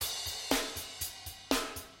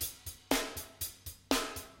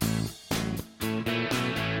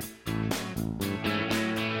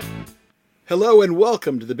Hello and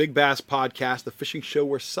welcome to the Big Bass Podcast, the fishing show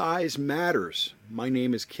where size matters. My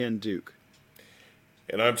name is Ken Duke.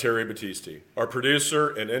 And I'm Terry Battisti. Our producer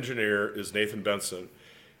and engineer is Nathan Benson.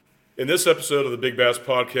 In this episode of the Big Bass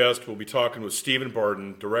Podcast, we'll be talking with Stephen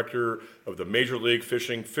Barden, director of the Major League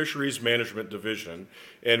Fishing Fisheries Management Division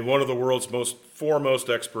and one of the world's foremost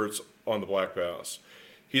experts on the black bass.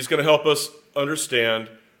 He's going to help us understand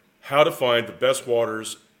how to find the best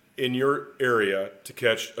waters in your area to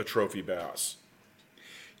catch a trophy bass.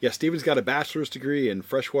 Yeah, Stephen's got a bachelor's degree in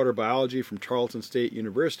freshwater biology from Tarleton State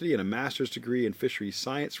University and a master's degree in fisheries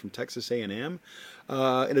science from Texas A&M.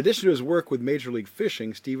 In addition to his work with Major League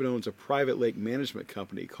Fishing, Stephen owns a private lake management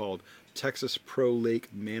company called Texas Pro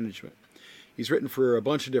Lake Management. He's written for a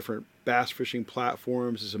bunch of different bass fishing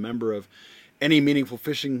platforms, is a member of any meaningful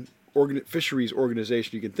fisheries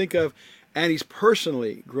organization you can think of, and he's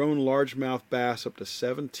personally grown largemouth bass up to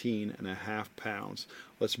 17.5 pounds.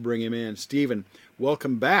 Let's bring him in. Stephen,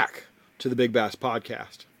 welcome back to the Big Bass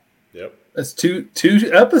Podcast. Yep. That's two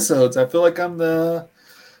episodes. I feel like I'm the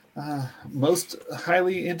most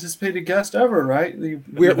highly anticipated guest ever, right?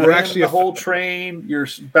 We're actually the whole train. You're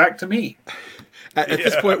back to me. At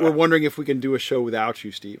this point, we're wondering if we can do a show without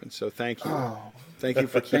you, Stephen. So thank you. Thank you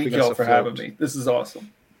for keeping Thank us y'all afloat. for having me. This is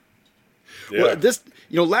awesome. Yeah.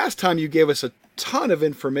 Well, last time you gave us a ton of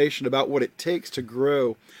information about what it takes to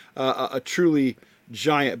grow a truly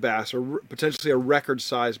giant bass, or potentially a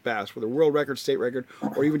record-sized bass, whether world record, state record,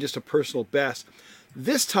 or even just a personal best.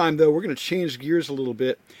 This time, though, we're going to change gears a little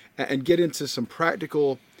bit and get into some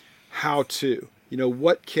practical how-to. You know,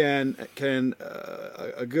 what can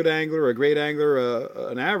a good angler, a great angler,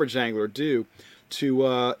 an average angler do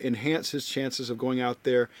to enhance his chances of going out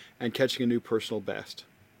there and catching a new personal best?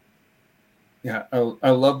 Yeah,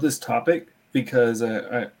 I love this topic because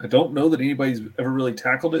I don't know that anybody's ever really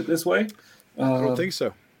tackled it this way. I don't think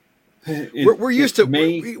so. We're used to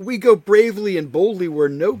we go bravely and boldly where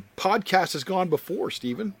no podcast has gone before,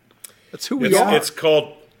 Stephen. That's who we are. It's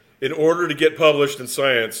called, in order to get published in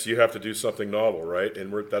science, you have to do something novel, right?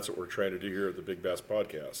 And that's what we're trying to do here at the Big Bass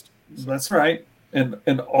Podcast. That's right. And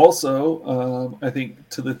also, I think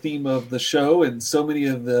to the theme of the show and so many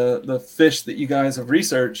of the fish that you guys have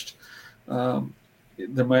researched,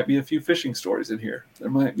 there might be a few fishing stories in here. There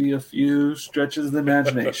might be a few stretches of the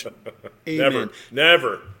imagination.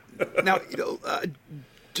 Never. Now,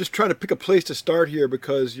 just trying to pick a place to start here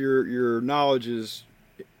because your knowledge is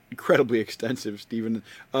incredibly extensive, Stephen.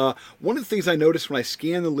 One of the things I noticed when I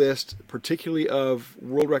scanned the list, particularly of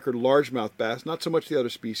world record largemouth bass, not so much the other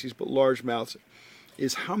species, but largemouths,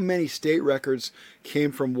 is how many state records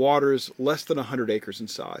came from waters less than 100 acres in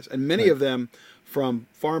size, and many of them from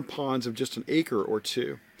farm ponds of just an acre or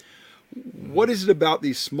two. What is it about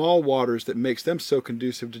these small waters that makes them so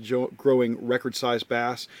conducive to growing record-sized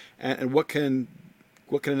bass, and what can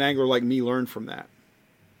an angler like me learn from that?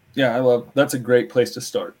 Yeah, that's a great place to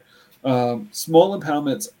start. Small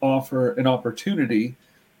impoundments offer an opportunity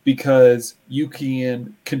because you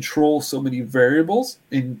can control so many variables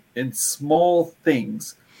in small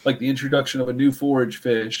things, like the introduction of a new forage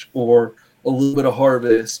fish or a little bit of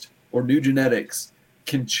harvest or new genetics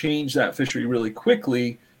can change that fishery really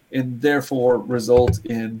quickly and therefore result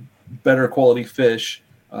in better quality fish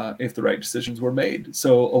if the right decisions were made.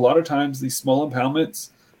 So a lot of times these small impoundments,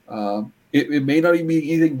 it may not even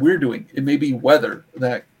be anything we're doing. It may be weather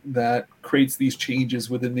that creates these changes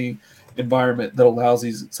within the environment that allows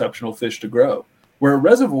these exceptional fish to grow. Where a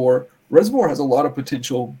reservoir has a lot of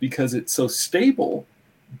potential because it's so stable,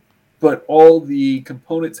 but all the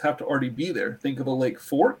components have to already be there. Think of a lake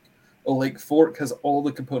fork. A lake fork has all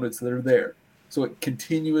the components that are there. So it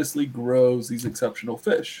continuously grows these exceptional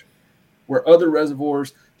fish. Where other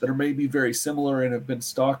reservoirs that are maybe very similar and have been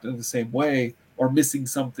stocked in the same way are missing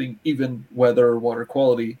something, even weather or water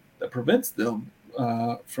quality, that prevents them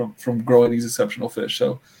from growing these exceptional fish.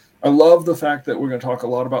 So I love the fact that we're going to talk a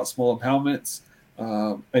lot about small impoundments.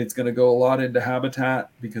 It's going to go a lot into habitat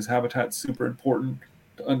because habitat's super important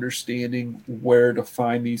to understanding where to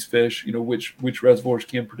find these fish, which reservoirs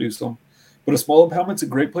can produce them. But a small impoundment's a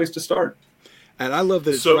great place to start. And I love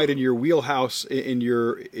that it's right in your wheelhouse in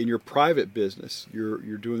your private business. You're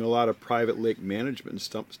doing a lot of private lake management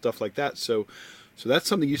and stuff like that. So that's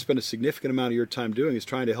something you spend a significant amount of your time doing, is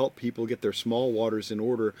trying to help people get their small waters in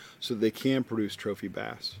order so that they can produce trophy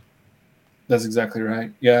bass. That's exactly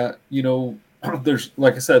right. Yeah, there's,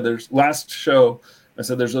 like I said, there's last show I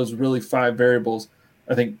said there's those really 5 variables.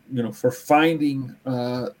 I think for finding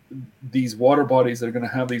these water bodies that are going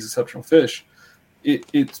to have these exceptional fish,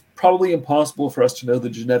 it's probably impossible for us to know the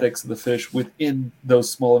genetics of the fish within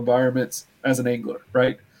those small environments as an angler,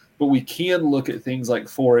 right? but we can look at things like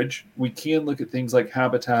forage. We can look at things like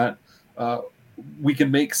habitat. We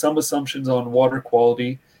can make some assumptions on water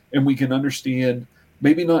quality, and we can understand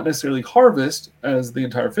maybe not necessarily harvest as the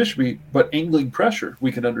entire fishery, but angling pressure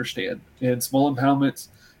we can understand. And small impoundments,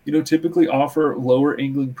 typically offer lower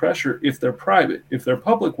angling pressure if they're private. If they're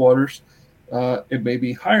public waters, it may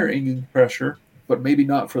be higher angling pressure, but maybe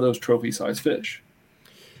not for those trophy-sized fish.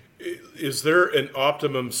 Is there an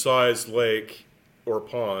optimum size lake or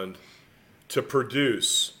pond to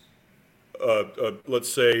produce?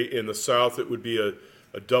 Let's say in the south it would be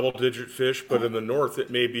a double-digit fish, but in the north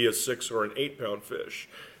it may be a 6 or an 8-pound fish.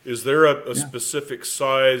 Is there a specific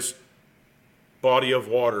size body of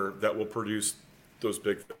water that will produce those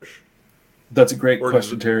big fish? That's a great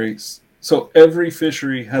question, Terry. So every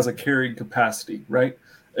fishery has a carrying capacity, right?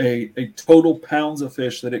 A total pounds of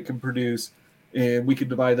fish that it can produce, and we could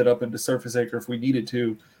divide that up into surface acre if we needed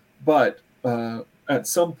to. But at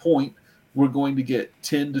some point, we're going to get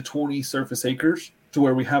 10 to 20 surface acres to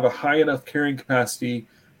where we have a high enough carrying capacity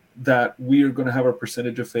that we are going to have a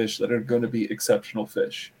percentage of fish that are going to be exceptional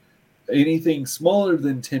fish. Anything smaller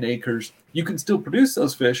than 10 acres, you can still produce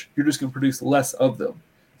those fish. You're just going to produce less of them.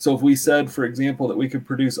 So if we said, for example, that we could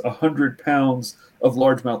produce 100 pounds of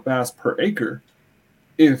largemouth bass per acre,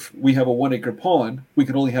 if we have a 1 acre pond, we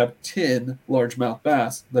can only have 10 largemouth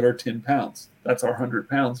bass that are 10 pounds. That's our 100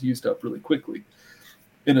 pounds used up really quickly.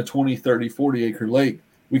 In a 20, 30, 40 acre lake,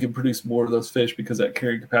 we can produce more of those fish because that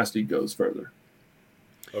carrying capacity goes further.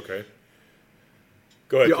 Okay.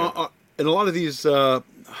 Go ahead. Yeah, and a lot of these,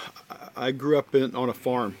 I grew up on a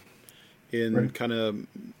farm in kind of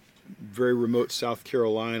very remote South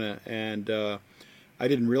Carolina, and I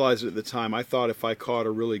didn't realize it at the time. I thought if I caught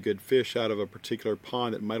a really good fish out of a particular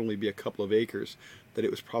pond that might only be a couple of acres, that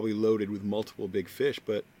it was probably loaded with multiple big fish.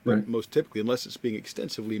 But most typically, unless it's being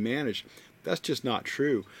extensively managed, that's just not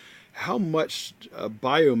true. How much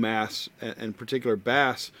biomass and particular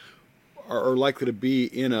bass are likely to be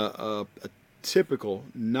in a typical,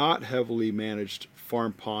 not heavily managed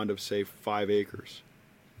farm pond of, say, 5 acres?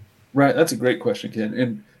 Right, that's a great question,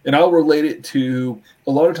 Ken. And I'll relate it to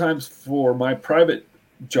a lot of times for my private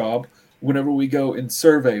job, whenever we go and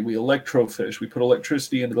survey, we electrofish. We put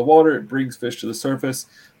electricity into the water, it brings fish to the surface.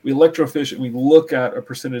 We electrofish and we look at a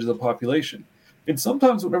percentage of the population. And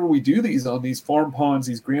sometimes whenever we do these on these farm ponds,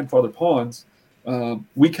 these grandfather ponds,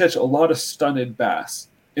 we catch a lot of stunted bass.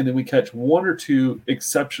 And then we catch 1 or 2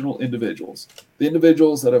 exceptional individuals. The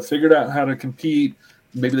individuals that have figured out how to compete,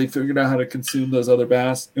 maybe they figured out how to consume those other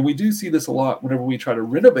bass. And we do see this a lot whenever we try to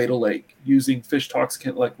renovate a lake using fish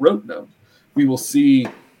toxicant like rotenone. We will see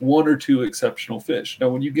 1 or 2 exceptional fish. Now,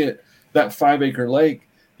 when you get that 5 acre lake,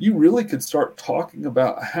 you really could start talking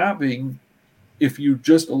about having, if you're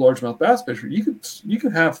just a largemouth bass fisher, you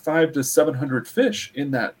could have 500 to 700 fish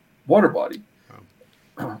in that water body.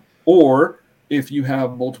 Wow. Or if you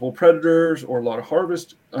have multiple predators or a lot of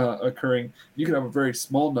harvest occurring, you can have a very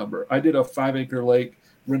small number. I did a 5 acre lake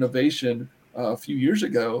renovation a few years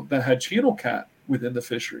ago that had channel cat within the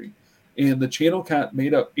fishery. And the channel cat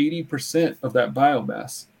made up 80% of that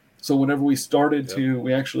biomass. So whenever we started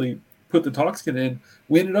we actually put the toxicant in,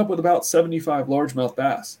 we ended up with about 75 largemouth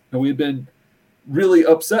bass. And we had been really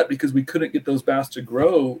upset because we couldn't get those bass to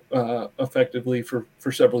grow effectively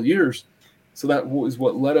for several years. So that was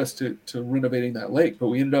what led us to renovating that lake. But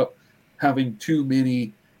we ended up having too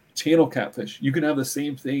many channel catfish. You can have the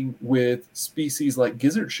same thing with species like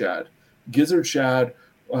gizzard shad. Gizzard shad,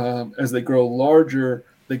 as they grow larger,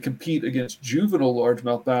 they compete against juvenile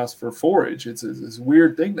largemouth bass for forage. It's this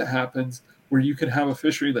weird thing that happens where you can have a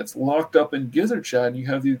fishery that's locked up in gizzard shad, and you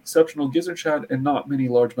have the exceptional gizzard shad and not many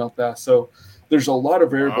largemouth bass. So there's a lot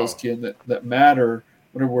of variables, Ken, that matter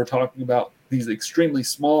whenever we're talking about these extremely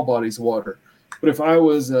small bodies of water. But if I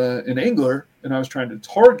was an angler and I was trying to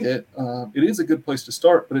target, it is a good place to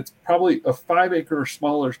start, but it's probably a 5 acre or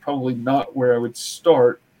smaller is probably not where I would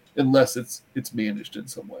start unless it's managed in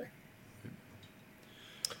some way.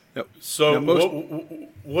 So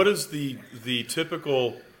what is the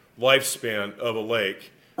typical lifespan of a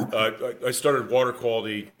lake? I started water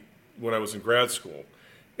quality when I was in grad school.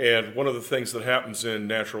 And one of the things that happens in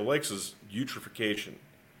natural lakes is eutrophication.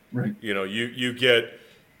 Right. You get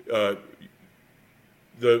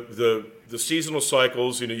the seasonal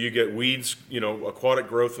cycles. You get weeds, aquatic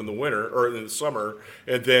growth in the winter or in the summer,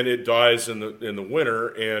 and then it dies in the winter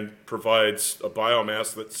and provides a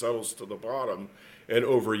biomass that settles to the bottom. And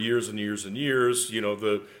over years and years and years,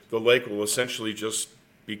 the lake will essentially just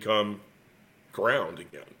become ground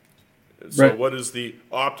again. And so, what is the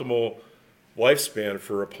optimal lifespan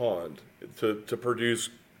for a pond to produce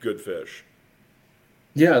good fish?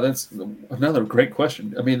 Yeah, that's another great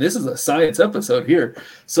question. I mean, this is a science episode here.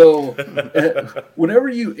 So, whenever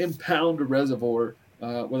you impound a reservoir,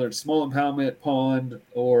 whether it's small impoundment, pond,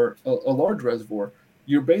 or a large reservoir,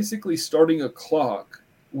 you're basically starting a clock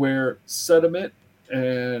where sediment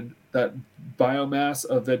and that biomass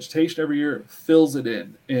of vegetation every year fills it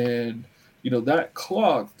in. And, that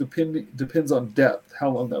clock depends on depth, how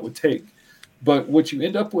long that would take. But what you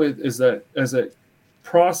end up with is that as a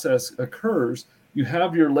process occurs, you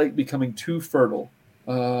have your lake becoming too fertile.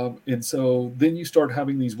 And so then you start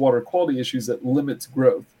having these water quality issues that limits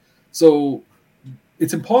growth. So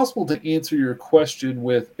it's impossible to answer your question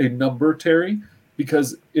with a number, Terry,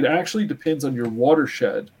 because it actually depends on your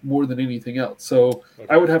watershed more than anything else. So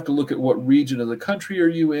I would have to look at what region of the country are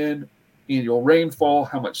you in, annual rainfall,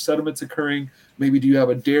 how much sediment's occurring, maybe do you have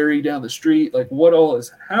a dairy down the street, like what all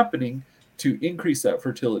is happening to increase that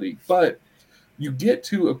fertility. But you get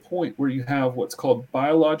to a point where you have what's called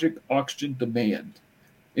biologic oxygen demand.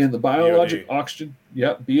 And the biologic BOD. oxygen,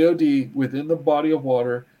 BOD, within the body of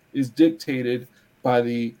water is dictated by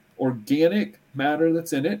the organic matter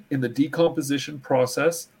that's in it in the decomposition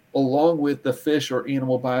process, along with the fish or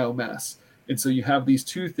animal biomass. And so you have these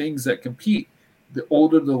two things that compete. The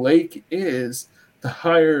older the lake is, the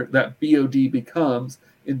higher that BOD becomes,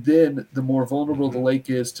 and then the more vulnerable the lake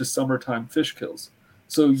is to summertime fish kills.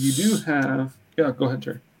 So you do have, yeah, go ahead,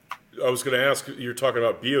 Terry. I was going to ask. You're talking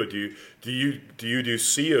about BOD. Do you do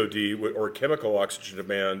COD or chemical oxygen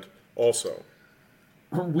demand also?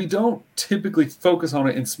 We don't typically focus on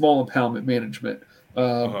it in small impoundment management.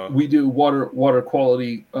 Uh-huh. We do water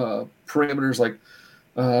quality parameters like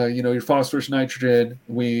your phosphorus, nitrogen.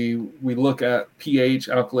 We look at pH,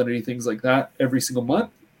 alkalinity, things like that every single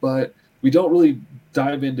month, but we don't really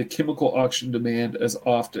dive into chemical oxygen demand as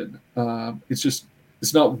often.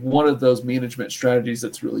 It's not one of those management strategies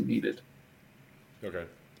that's really needed. Okay.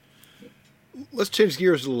 Let's change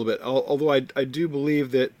gears a little bit. Although I do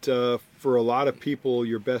believe that for a lot of people,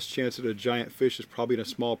 your best chance at a giant fish is probably in a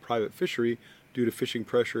small private fishery due to fishing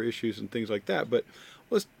pressure issues and things like that. But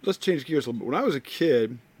let's change gears a little bit. When I was a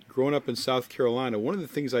kid, growing up in South Carolina, one of the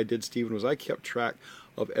things I did, Stephen, was I kept track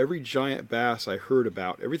of every giant bass I heard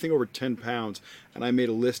about, everything over 10 pounds, and I made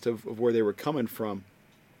a list of where they were coming from.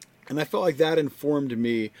 And I felt like that informed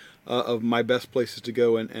me of my best places to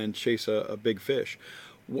go and chase a big fish.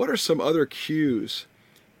 What are some other cues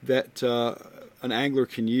that an angler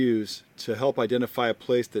can use to help identify a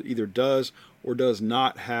place that either does or does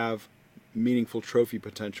not have meaningful trophy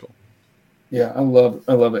potential? Yeah, I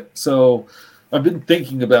love it. So I've been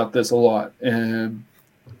thinking about this a lot, and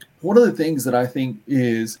one of the things that I think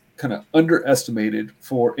is kind of underestimated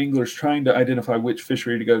for anglers trying to identify which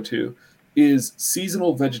fishery to go to is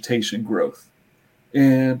seasonal vegetation growth.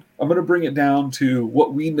 And I'm going to bring it down to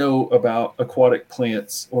what we know about aquatic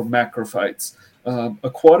plants or macrophytes.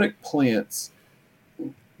 Aquatic plants,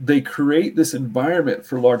 they create this environment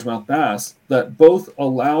for largemouth bass that both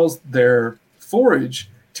allows their forage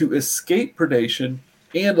to escape predation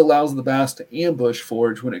and allows the bass to ambush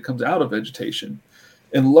forage when it comes out of vegetation.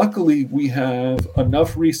 And luckily, we have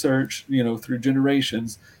enough research, through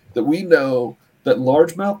generations that we know that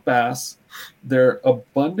largemouth bass, their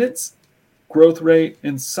abundance, growth rate,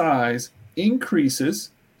 and size increases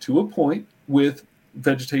to a point with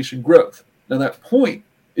vegetation growth. Now, that point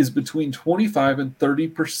is between 25 and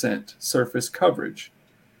 30% surface coverage.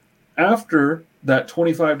 After that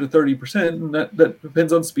 25 to 30%, and that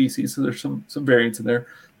depends on species, so there's some variance in there.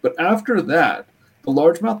 But after that, the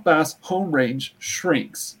largemouth bass home range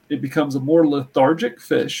shrinks. It becomes a more lethargic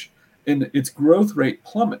fish, and its growth rate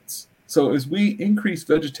plummets. So as we increase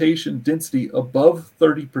vegetation density above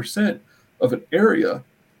 30% of an area,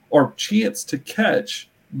 our chance to catch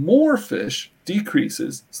more fish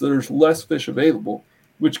decreases, so there's less fish available,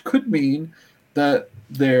 which could mean that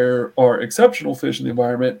there are exceptional fish in the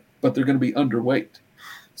environment, but they're going to be underweight.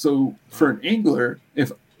 So for an angler,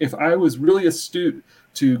 if I was really astute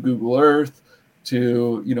to Google Earth,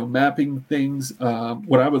 to mapping things,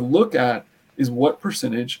 what I would look at is what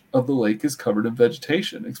percentage of the lake is covered in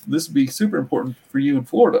vegetation. This would be super important for you in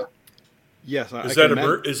Florida. Yes, is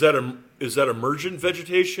that emergent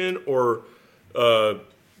vegetation or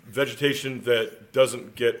vegetation that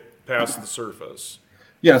doesn't get past the surface?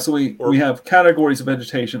 Yeah, so we have categories of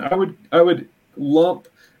vegetation. I would lump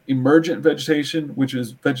emergent vegetation, which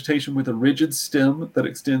is vegetation with a rigid stem that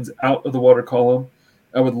extends out of the water column.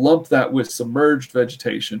 I would lump that with submerged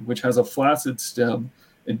vegetation, which has a flaccid stem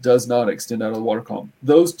and does not extend out of the water column.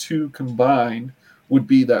 Those two combined would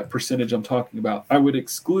be that percentage I'm talking about. I would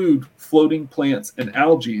exclude floating plants and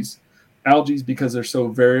algae because they're so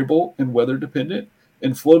variable and weather dependent,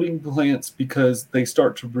 And floating plants, because they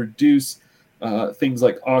start to reduce things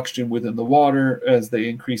like oxygen within the water as they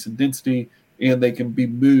increase in density, and they can be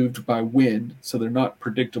moved by wind, so they're not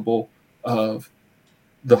predictable of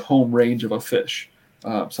the home range of a fish.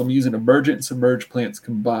 So I'm using emergent and submerged plants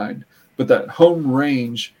combined, but that home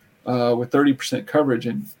range with 30% coverage,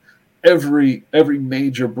 and every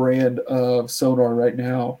major brand of sonar right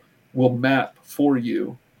now will map for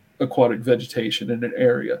you aquatic vegetation in an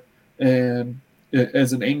area. And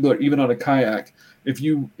as an angler, even on a kayak, if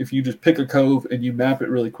you just pick a cove and you map it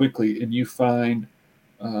really quickly and you find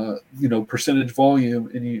percentage volume,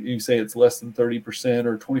 and you say it's less than 30%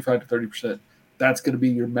 or 25 to 30%, that's going to be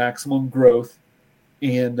your maximum growth,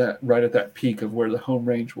 and right at that peak of where the home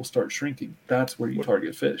range will start shrinking. That's where you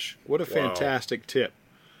target fish. What a fantastic tip.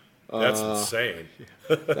 That's insane.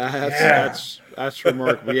 That's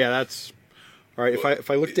remarkable. Yeah, that's all right. If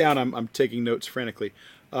I look down, I'm taking notes frantically.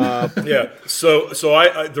 Yeah. So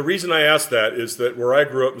the reason I asked that is that where I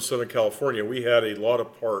grew up in Southern California, we had a lot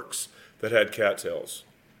of parks that had cattails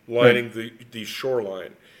lining the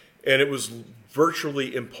shoreline, and it was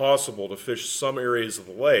virtually impossible to fish some areas of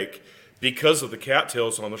the lake because of the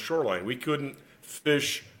cattails on the shoreline. We couldn't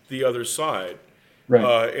fish the other side.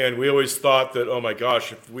 Right. And we always thought that, oh my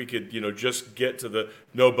gosh, if we could, just get to the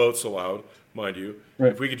no boats allowed, mind you,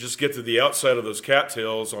 right. If we could just get to the outside of those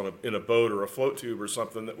cattails in a boat or a float tube or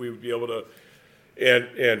something, that we would be able to.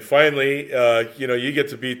 And finally, you get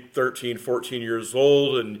to be 13, 14 years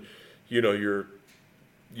old, and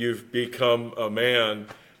you've become a man,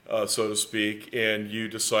 so to speak, and you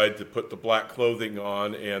decide to put the black clothing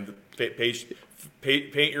on and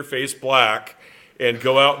paint your face black and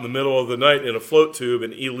go out in the middle of the night in a float tube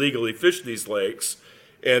and illegally fish these lakes.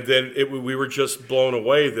 And then we were just blown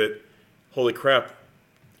away that, holy crap,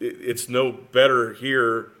 it's no better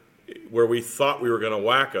here where we thought we were going to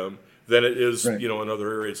whack them than it is, right. In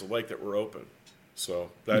other areas of the lake that were open.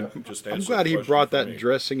 So that just answers. I'm glad he brought that me.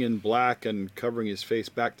 Dressing in black and covering his face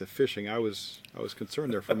back to fishing. I was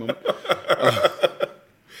concerned there for a moment.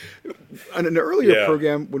 On an earlier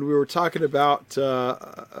program, when we were talking about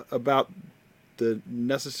the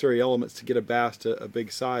necessary elements to get a bass to a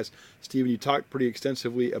big size, Stephen, you talked pretty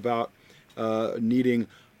extensively about needing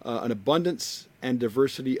an abundance and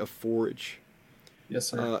diversity of forage. Yes,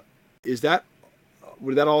 sir.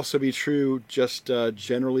 Would that also be true just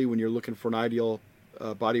generally when you're looking for an ideal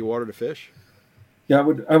body of water to fish? Yeah,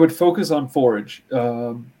 I would focus on forage.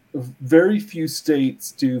 Very few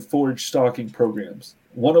states do forage stocking programs.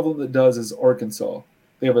 One of them that does is Arkansas.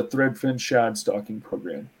 They have a threadfin shad stocking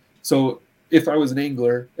program. So if I was an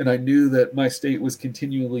angler and I knew that my state was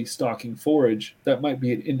continually stocking forage, that might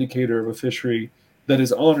be an indicator of a fishery that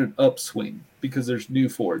is on an upswing because there's new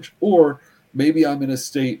forage. Or maybe I'm in a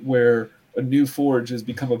state where a new forage has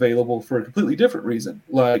become available for a completely different reason,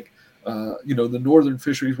 like the northern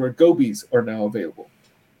fisheries where gobies are now available.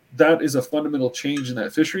 That is a fundamental change in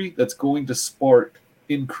that fishery that's going to spark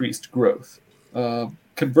increased growth.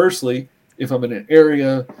 Conversely, if I'm in an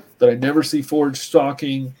area that I never see forage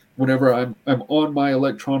stocking, whenever I'm on my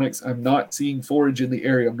electronics, I'm not seeing forage in the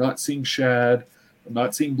area. I'm not seeing shad. I'm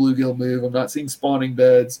not seeing bluegill move. I'm not seeing spawning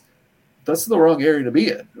beds. That's the wrong area to be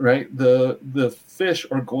in, right? The fish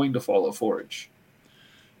are going to follow forage.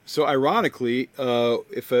 So ironically,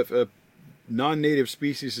 if a non-native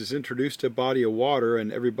species is introduced to a body of water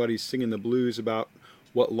and everybody's singing the blues about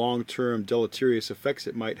what long-term deleterious effects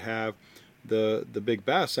it might have, the big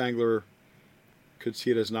bass angler could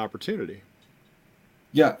see it as an opportunity.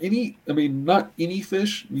 Yeah, not any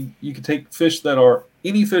fish. You could take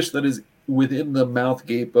any fish that is within the mouth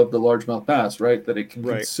gape of the largemouth bass, right, that it can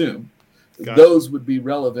consume. Those would be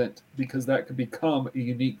relevant because that could become a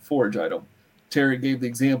unique forage item. Terry gave the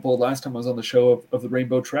example last time I was on the show of the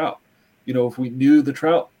rainbow trout. If we knew the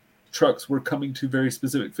trout trucks were coming to very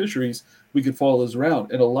specific fisheries, we could follow those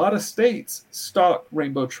around. And a lot of states stock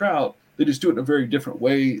rainbow trout. They just do it in a very different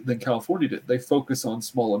way than California did. They focus on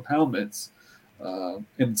small impoundments.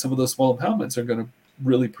 And some of those small impoundments are going to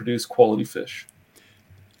really produce quality fish.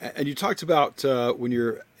 And you talked about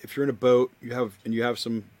if you're in a boat, you have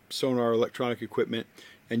some sonar electronic equipment,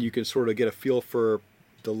 and you can sort of get a feel for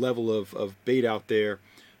the level of bait out there.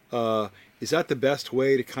 Is that the best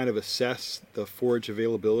way to kind of assess the forage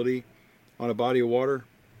availability on a body of water?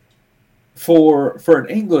 For an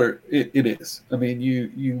angler, it is.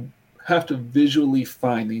 You have to visually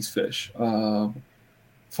find these fish.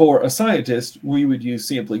 For a scientist, we would use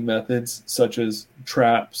sampling methods such as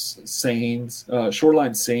traps, seines.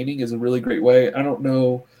 Shoreline seining is a really great way. I don't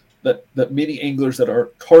know that many anglers that are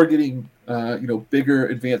targeting bigger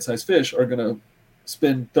advanced size fish are going to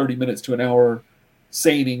spend 30 minutes to an hour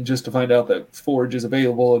seining just to find out that forage is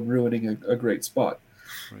available and ruining a great spot.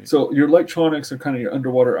 Right. So your electronics are kind of your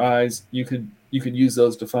underwater eyes. You can use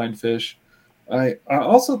those to find fish. I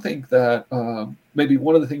also think that maybe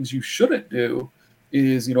one of the things you shouldn't do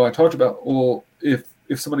is, I talked about, well, if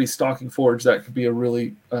somebody's stocking forage, that could be a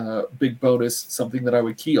really big bonus, something that I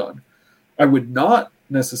would key on. I would not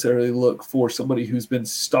necessarily look for somebody who's been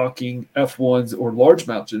stocking F1s or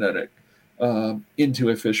largemouth genetic into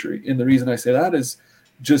a fishery. And the reason I say that is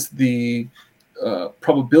just the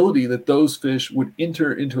probability that those fish would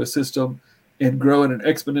enter into a system and grow at an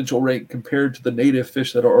exponential rate compared to the native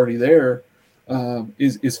fish that are already there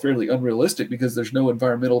is fairly unrealistic, because there's no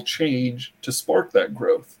environmental change to spark that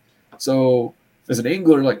growth. So as an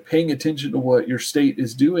angler, like, paying attention to what your state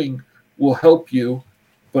is doing will help you,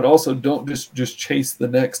 but also don't just chase the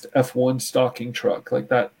next F1 stocking truck. Like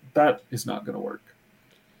that is not going to work.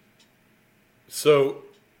 So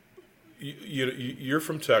you're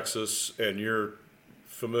from Texas, and you're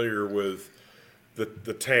familiar with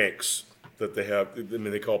the tanks that they have. I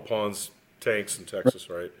mean, they call ponds tanks in Texas,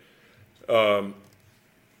 right? So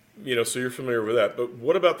you're familiar with that. But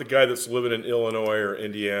what about the guy that's living in Illinois or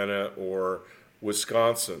Indiana or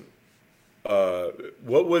Wisconsin?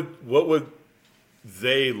 What would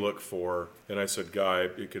they look for? And I said guy.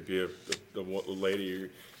 It could be a lady,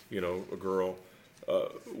 a girl.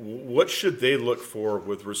 What should they look for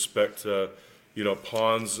with respect to,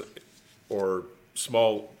 ponds or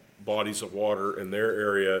small bodies of water in their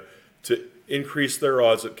area to increase their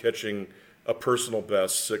odds of catching a personal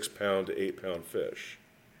best 6-pound to 8-pound fish?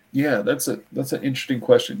 Yeah, that's an interesting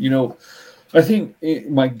question. I think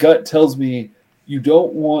my gut tells me you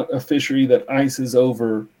don't want a fishery that ices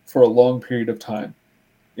over for a long period of time.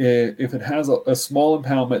 If it has a small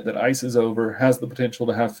impoundment that ices over, has the potential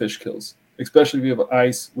to have fish kills, especially if you have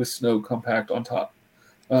ice with snow compact on top.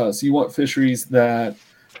 So you want fisheries that,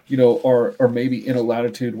 are maybe in a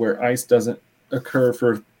latitude where ice doesn't occur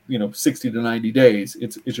for, 60 to 90 days.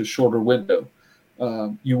 It's a shorter window.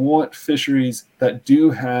 You want fisheries that do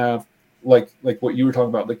have, like what you were talking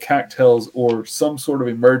about, the cattails or some sort of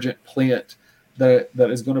emergent plant that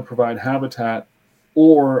is going to provide habitat,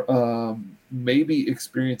 or maybe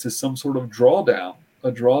experiences some sort of drawdown.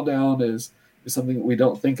 A drawdown is something that we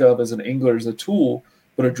don't think of as an angler as a tool,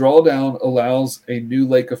 but a drawdown allows a new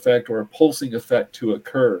lake effect or a pulsing effect to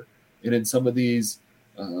occur. And in some of these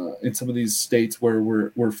states where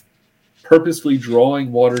we're purposefully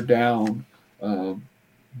drawing water down,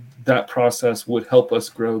 that process would help us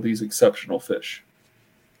grow these exceptional fish.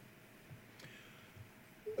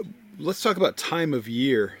 Let's talk about time of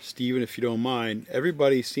year, Stephen, if you don't mind.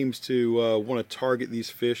 Everybody seems to want to target these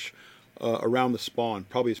fish around the spawn,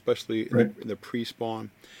 probably especially in the pre-spawn.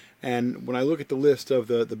 And when I look at the list of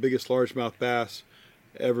the biggest largemouth bass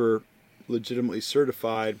ever legitimately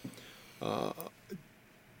certified,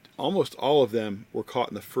 almost all of them were caught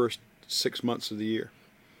in the first 6 months of the year.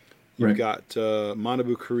 You've got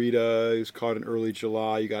Manabu Kurita, who's caught in early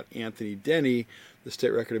July. You got Anthony Denny, the state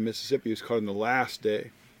record of Mississippi, who's caught in the last day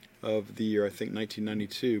of the year, I think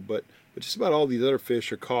 1992. But just about all these other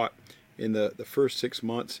fish are caught in the first 6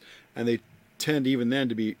 months, and they tend even then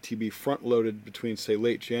to be front loaded between, say,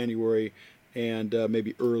 late January and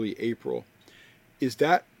maybe early April. Is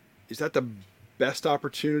that the best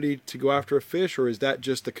opportunity to go after a fish, or is that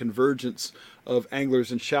just the convergence of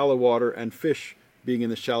anglers in shallow water and fish being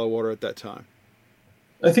in the shallow water at that time?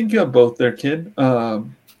 I think you have both there, kid.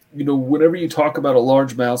 Whenever you talk about a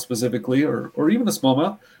largemouth specifically, or even a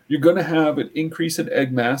smallmouth, you're going to have an increase in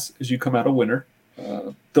egg mass as you come out of winter.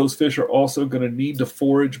 Those fish are also going to need to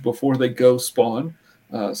forage before they go spawn.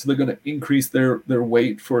 So they're going to increase their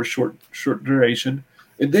weight for a short duration.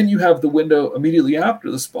 And then you have the window immediately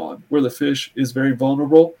after the spawn where the fish is very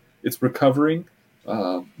vulnerable. It's recovering.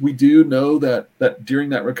 We do know that during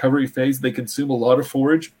that recovery phase, they consume a lot of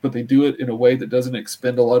forage, but they do it in a way that doesn't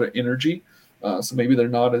expend a lot of energy. So maybe they're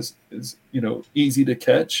not as easy to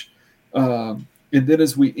catch. And then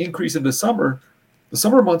as we increase into summer, the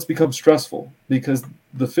summer months become stressful because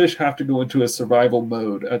the fish have to go into a survival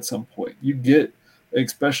mode at some point. You get,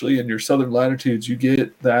 especially in your southern latitudes, you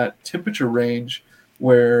get that temperature range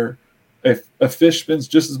where if a fish spends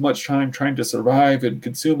just as much time trying to survive and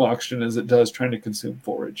consume oxygen as it does trying to consume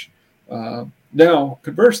forage. Now,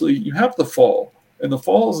 conversely, you have the fall, and the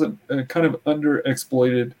fall is a kind of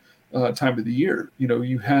underexploited time of the year.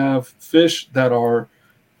 You have fish that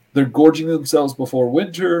they're gorging themselves before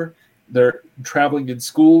winter. They're traveling in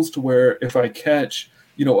schools to where if I catch,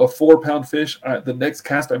 a 4-pound fish, the next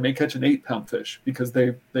cast I may catch an 8-pound fish because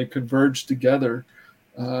they converge together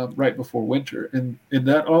right before winter, and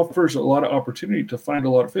that offers a lot of opportunity to find a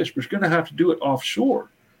lot of fish. But you're going to have to do it offshore,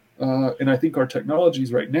 and I think our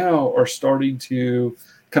technologies right now are starting to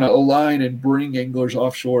kind of align and bring anglers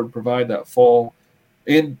offshore and provide that fall.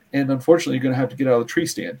 And unfortunately, you're going to have to get out of the tree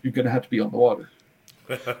stand. You're going to have to be on the water.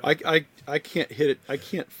 I can't hit it. I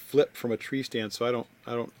can't flip from a tree stand, so I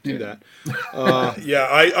don't do that. Yeah,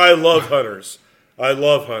 I love hunters. I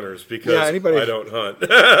love hunters because I don't hunt.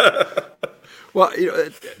 Well,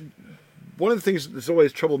 one of the things that's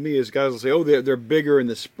always troubled me is guys will say, "Oh, they're bigger in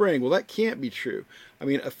the spring." Well, that can't be true. I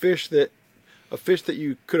mean, a fish that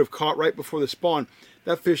you could have caught right before the spawn,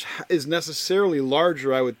 that fish is necessarily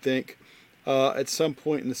larger, I would think, at some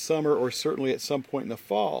point in the summer or certainly at some point in the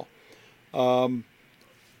fall.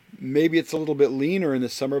 Maybe it's a little bit leaner in the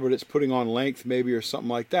summer, but it's putting on length, maybe, or something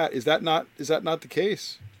like that. Is that not the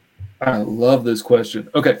case? I love this question.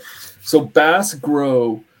 Okay, so bass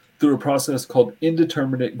grow through a process called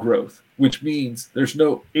indeterminate growth, which means there's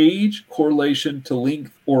no age correlation to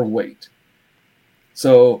length or weight.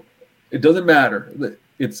 So it doesn't matter.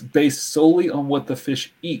 It's based solely on what the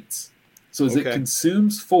fish eats. So as it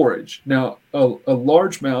consumes forage, now a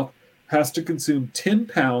largemouth has to consume 10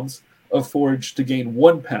 pounds of forage to gain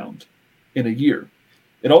 1 pound in a year.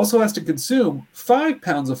 It also has to consume 5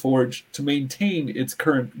 pounds of forage to maintain its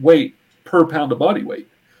current weight per pound of body weight.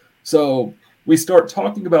 So we start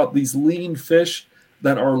talking about these lean fish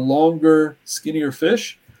that are longer, skinnier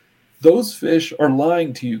fish. Those fish are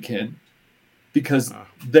lying to you, Ken, because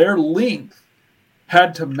their length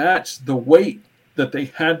had to match the weight that they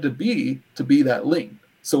had to be that length.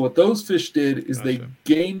 So what those fish did is they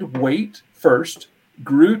gained weight first,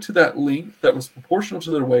 grew to that length that was proportional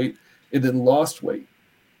to their weight, and then lost weight.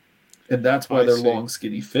 And that's why they're long,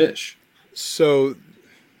 skinny fish. So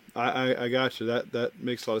I got you. That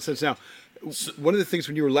makes a lot of sense. Now, one of the things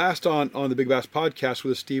when you were last on the Big Bass podcast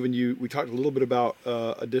with us, Stephen, we talked a little bit about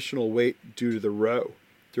additional weight due to the roe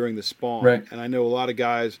during the spawn. Right. And I know a lot of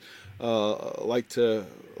guys like to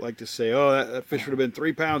say, "Oh, that fish would have been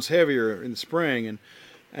 3 pounds heavier in the spring,"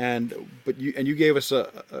 but you gave us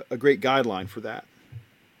a great guideline for that.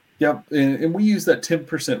 Yeah, and we use that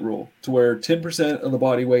 10% rule to where 10% of the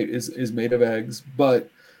body weight is made of eggs. But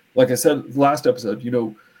like I said last episode,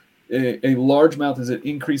 a largemouth, as it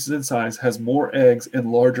increases in size, has more eggs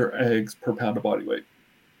and larger eggs per pound of body weight.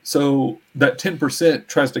 So that 10%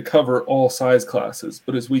 tries to cover all size classes.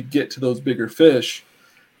 But as we get to those bigger fish,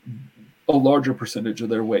 a larger percentage of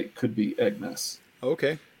their weight could be egg mass.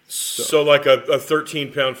 Okay. So like a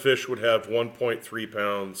 13-pound fish would have 1.3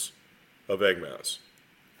 pounds of egg mass.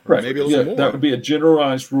 Right. Maybe a little more. That would be a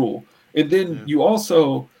generalized rule. And then you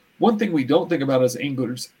also, one thing we don't think about as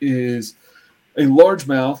anglers is a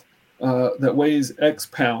largemouth that weighs X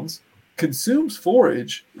pounds consumes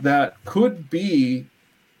forage that could be,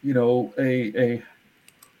 a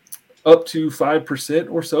up to 5%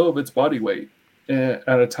 or so of its body weight at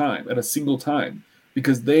a single time,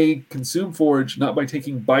 because they consume forage not by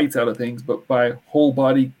taking bites out of things, but by whole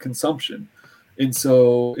body consumption. And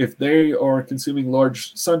so if they are consuming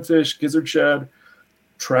large sunfish, gizzard shad,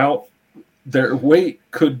 trout, their weight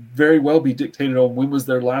could very well be dictated on when was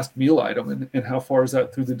their last meal item and how far is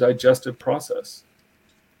that through the digestive process.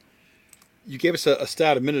 You gave us a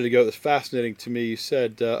stat a minute ago that's fascinating to me. You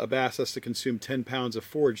said a bass has to consume 10 pounds of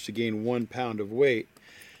forage to gain 1 pound of weight.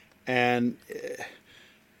 And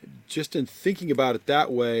just in thinking about it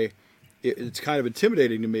that way, it's kind of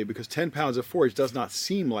intimidating to me because 10 pounds of forage does not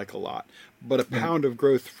seem like a lot. But a pound of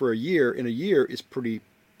growth for a year is pretty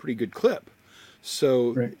good clip.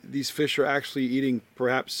 So these fish are actually eating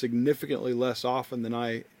perhaps significantly less often than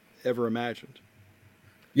I ever imagined.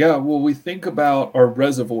 Yeah, well, we think about our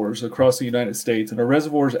reservoirs across the United States, and our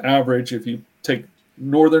reservoirs average, if you take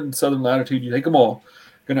northern, southern latitude, you take them all,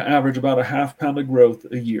 going to average about a half pound of growth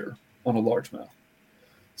a year on a largemouth.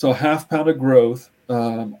 So a half pound of growth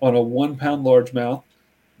on a 1 pound largemouth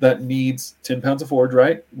that needs 10 pounds of forage,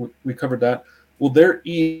 right? We covered that. Well, they're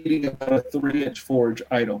eating about a 3-inch forage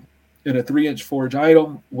item. And a 3-inch forage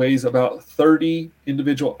item weighs about 30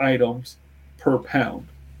 individual items per pound.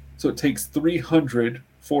 So it takes 300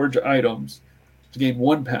 forage items to gain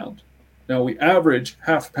 1 pound. Now we average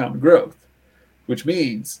half pound growth, which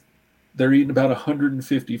means they're eating about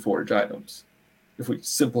 150 forage items, if we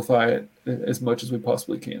simplify it as much as we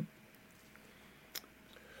possibly can.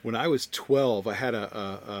 When I was 12, I had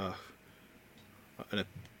an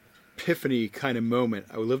epiphany kind of moment.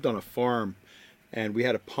 I lived on a farm, and we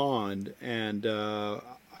had a pond, and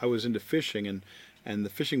I was into fishing, and the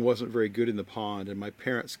fishing wasn't very good in the pond. And my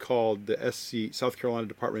parents called the South Carolina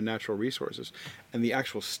Department of Natural Resources, and the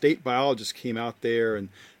actual state biologist came out there and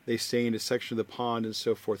they stained a section of the pond and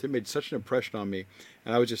so forth. It made such an impression on me,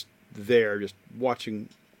 and I was just there, just watching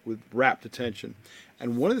with rapt attention.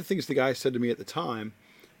 And one of the things the guy said to me at the time,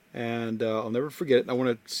 and I'll never forget it, and I want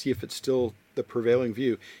to see if it's still the prevailing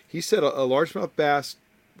view. He said a largemouth bass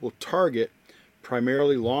will target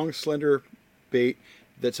primarily long, slender bait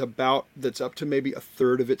that's up to maybe a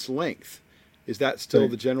third of its length. Is that still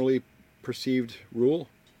the generally perceived rule?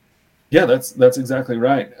 Yeah, that's exactly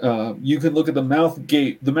right. You can look at the mouth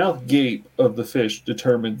gape. The mouth gape of the fish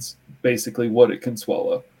determines basically what it can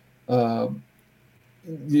swallow. The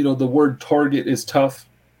word target is tough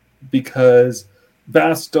because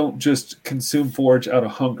bass don't just consume forage out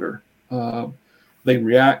of hunger. They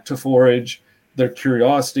react to forage, their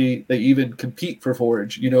curiosity. They even compete for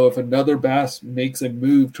forage. If another bass makes a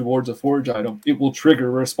move towards a forage item, it will trigger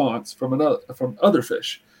a response from other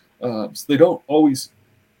fish. So they don't always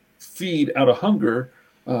feed out of hunger.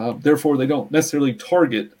 Therefore, they don't necessarily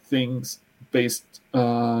target things based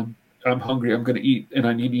on I'm hungry, I'm going to eat, and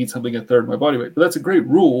I need to eat something a third of my body weight. But that's a great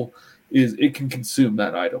rule, is it can consume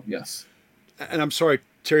that item, yes. And I'm sorry,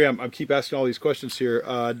 Terry, I keep asking all these questions here,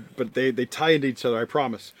 but they tie into each other, I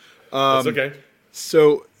promise. That's okay.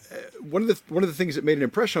 So one of the things that made an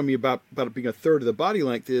impression on me about it being a third of the body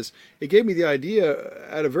length is it gave me the idea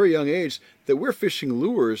at a very young age that we're fishing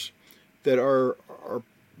lures that are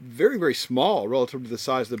very, very small relative to the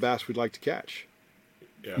size of the bass we'd like to catch.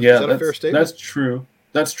 Yeah, is that a fair statement? That's true.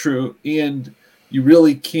 That's true. And you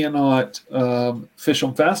really cannot fish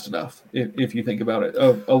them fast enough if you think about it.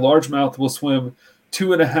 A largemouth will swim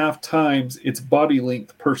 2.5 times its body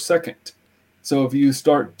length per second. So if you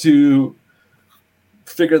start to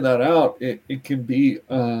figure that out, it can be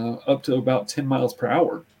up to about 10 miles per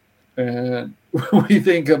hour. And when we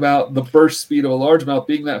think about the burst speed of a largemouth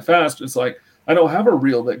being that fast, it's like, I don't have a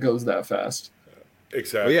reel that goes that fast.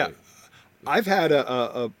 Exactly. Well, yeah. I've had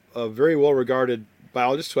a very well-regarded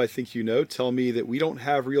biologist who I think tell me that we don't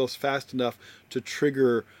have reels fast enough to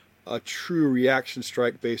trigger a true reaction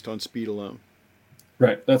strike based on speed alone.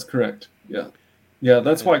 Right, that's correct. Yeah,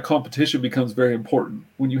 that's why competition becomes very important.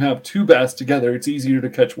 When you have two bass together, it's easier to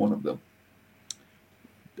catch one of them.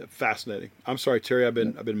 Fascinating. I'm sorry, Terry, I've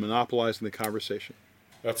been monopolizing the conversation.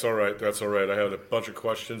 That's all right. I had a bunch of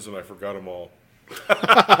questions and I forgot them all.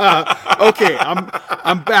 Okay,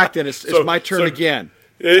 I'm back then. It's my turn again.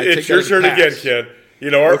 It's your turn again, Ken.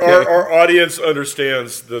 Our audience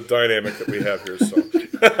understands the dynamic that we have here.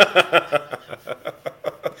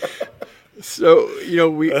 So,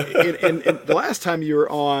 we in the last time you were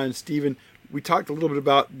on, Stephen, we talked a little bit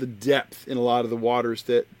about the depth in a lot of the waters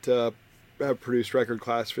that have produced record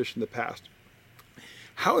class fish in the past.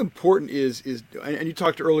 How important is and you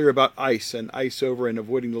talked earlier about ice and ice over and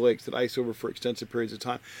avoiding the lakes that ice over for extensive periods of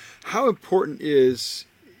time. How important is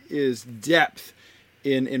depth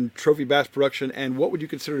in trophy bass production, and what would you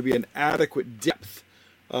consider to be an adequate depth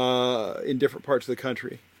in different parts of the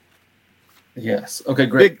country? Yes. Okay,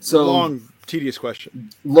 great. Big, long, tedious question.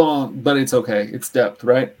 Long, but it's okay. It's depth,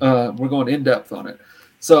 right? We're going in depth on it.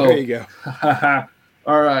 So there you go.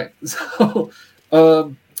 All right. So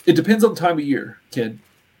it depends on the time of year, kid.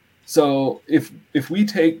 So if we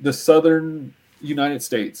take the southern United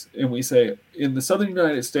States and we say in the southern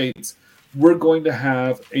United States, we're going to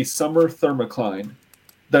have a summer thermocline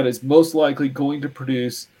that is most likely going to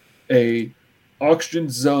produce a oxygen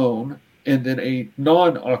zone and then a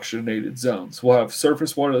non-oxygenated zone. So we'll have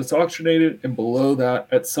surface water that's oxygenated, and below that,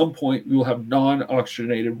 at some point, we will have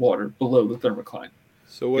non-oxygenated water below the thermocline.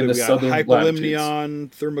 So what do we got?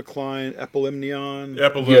 Hypolimnion, thermocline, epilimnion?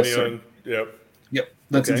 Epilimnion, yes, Yep,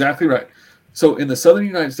 that's exactly right. So in the southern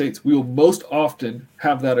United States, we will most often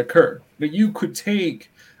have that occur. Now, you could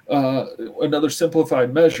take another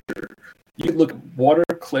simplified measure. You could look at water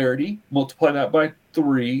clarity, multiply that by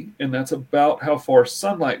 3, and that's about how far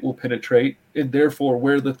sunlight will penetrate, and therefore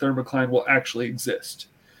where the thermocline will actually exist.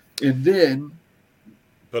 And then,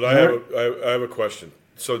 but I have a question.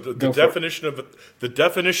 So the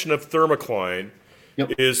definition of thermocline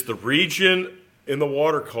is the region in the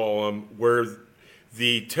water column where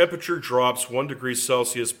the temperature drops 1 degree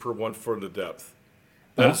Celsius per 1 foot of depth.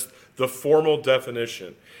 That's the formal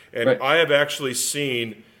definition. And I have actually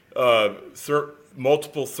seen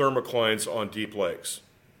multiple thermoclines on deep lakes.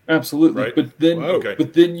 Absolutely. Right? But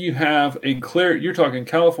then you have a clarity. You're talking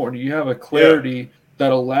California. You have a clarity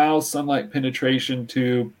that allows sunlight penetration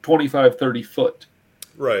to 25, 30 foot.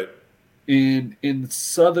 Right. In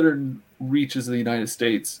southern reaches of the United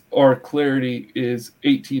States, our clarity is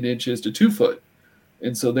 18 inches to 2 foot.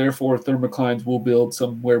 And so therefore thermoclines will build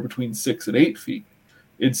somewhere between 6 and 8 feet.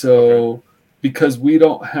 And so because we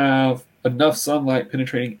don't have enough sunlight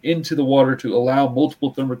penetrating into the water to allow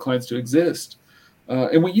multiple thermoclines to exist,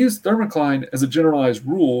 and we use thermocline as a generalized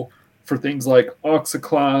rule for things like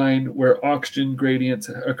oxycline, where oxygen gradients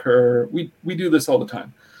occur. We do this all the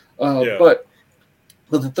time. But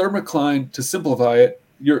the thermocline, to simplify it,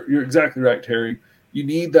 you're exactly right, Terry. You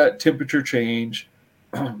need that temperature change,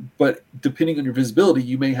 but depending on your visibility,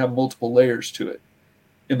 you may have multiple layers to it.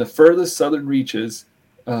 In the furthest southern reaches,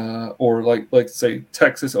 or like say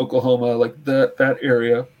Texas, Oklahoma, like that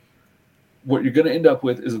area, what you're going to end up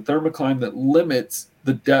with is a thermocline that limits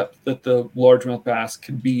the depth that the largemouth bass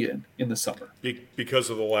can be in the summer. Because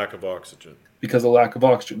of the lack of oxygen. Because of lack of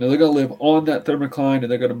oxygen. Now, they're going to live on that thermocline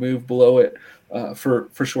and they're going to move below it for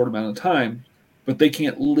a short amount of time, but they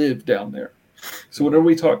can't live down there. So whenever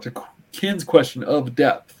we talk to Ken's question of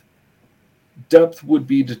depth would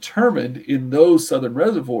be determined in those southern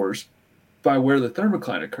reservoirs by where the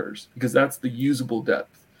thermocline occurs, because that's the usable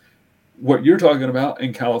depth. What you're talking about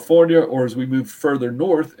in California, or as we move further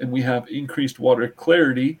north and we have increased water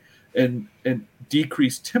clarity and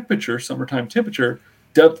decreased temperature, summertime temperature,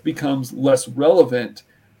 depth becomes less relevant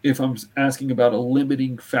if I'm asking about a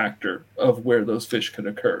limiting factor of where those fish can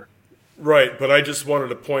occur. Right, but I just wanted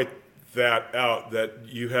to point that out, that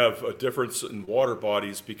you have a difference in water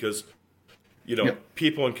bodies because,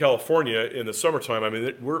 people in California in the summertime, I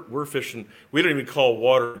mean, we're fishing, we don't even call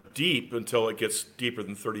water deep until it gets deeper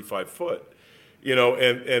than 35 foot,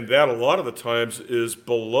 and that a lot of the times is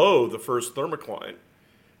below the first thermocline.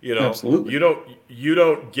 Absolutely. You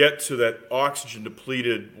don't get to that oxygen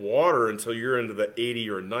depleted water until you're into the 80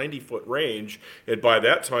 or 90 foot range, and by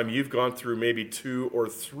that time you've gone through maybe 2 or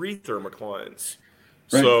 3 thermoclines.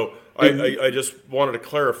 Right. So I just wanted to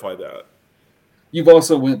clarify that. You've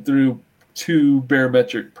also went through 2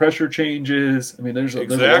 barometric pressure changes. I mean, there's a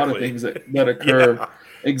lot of things that occur. Yeah.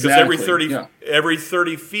 Exactly. Every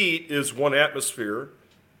 30 feet is 1 atmosphere,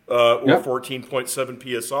 or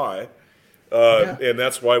 14.7 psi. And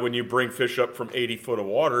that's why when you bring fish up from 80 foot of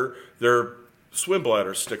water, their swim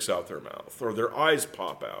bladder sticks out their mouth or their eyes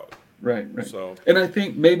pop out. Right. So, and I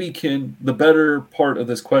think maybe, Ken, the better part of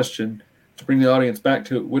this question, to bring the audience back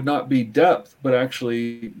to it, would not be depth, but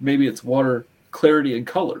actually maybe it's water clarity and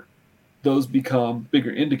color. Those become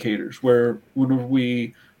bigger indicators, where whenever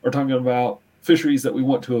we are talking about fisheries that we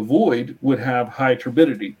want to avoid would have high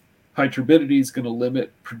turbidity. High turbidity is going to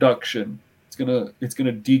limit production. It's going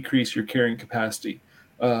to decrease your carrying capacity,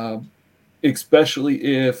 especially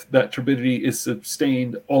if that turbidity is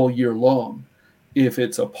sustained all year long. If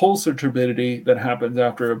it's a pulsar turbidity that happens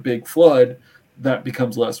after a big flood, that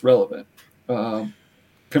becomes less relevant.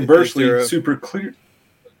 Conversely, super clear.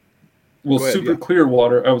 Well, clear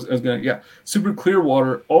water. Super clear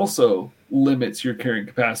water also limits your carrying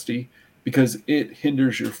capacity because it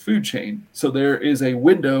hinders your food chain. So there is a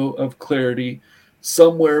window of clarity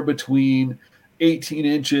somewhere between 18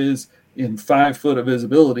 inches and 5 foot of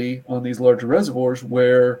visibility on these larger reservoirs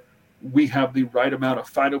where we have the right amount of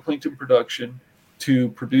phytoplankton production to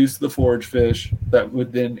produce the forage fish that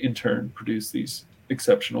would then in turn produce these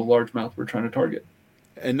exceptional largemouth we're trying to target.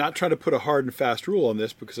 And not trying to put a hard and fast rule on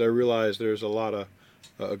this, because I realize there's a lot of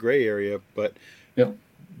a gray area, but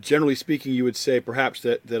generally speaking, you would say perhaps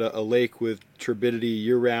that a lake with turbidity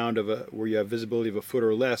year-round where you have visibility of a foot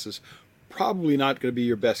or less is probably not going to be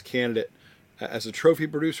your best candidate as a trophy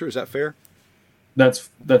producer. Is that fair? That's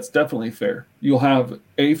definitely fair. You'll have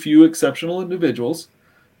a few exceptional individuals,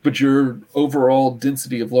 but your overall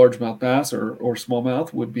density of largemouth bass or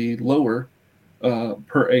smallmouth would be lower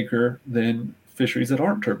per acre than fisheries that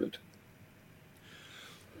aren't turbid.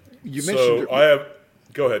 You mentioned.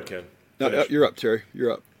 Go ahead, Ken. No, you're up, Terry.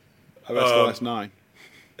 You're up. I've asked the last 9.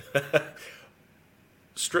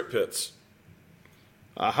 Strip pits.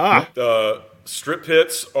 Aha. Strip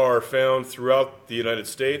pits are found throughout the United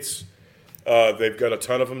States. They've got a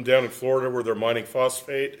ton of them down in Florida where they're mining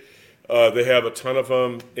phosphate. They have a ton of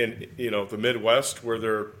them in the Midwest where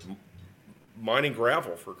they're mining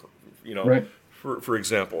gravel for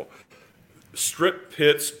example. Strip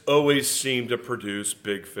pits always seem to produce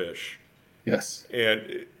big fish. Yes.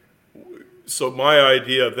 And so my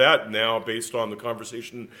idea of that now, based on the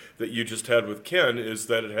conversation that you just had with Ken, is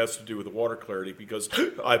that it has to do with the water clarity, because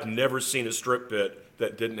I've never seen a strip pit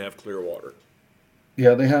that didn't have clear water.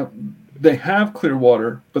 Yeah, they have clear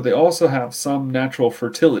water, but they also have some natural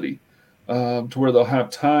fertility, to where they'll have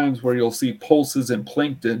times where you'll see pulses in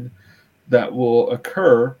plankton that will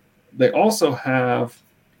occur. They also have,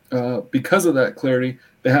 because of that clarity,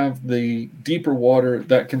 they have the deeper water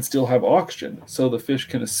that can still have oxygen, so the fish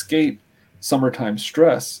can escape summertime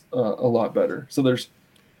stress a lot better. So there's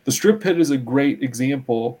the strip pit is a great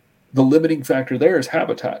example. The limiting factor there is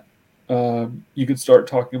habitat. You could start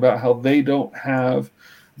talking about how they don't have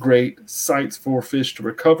great sites for fish to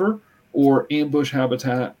recover or ambush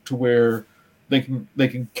habitat to where they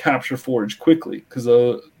can capture forage quickly because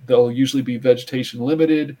they'll usually be vegetation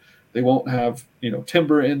limited. They won't have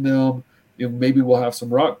timber in them. Maybe we'll have some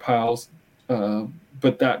rock piles,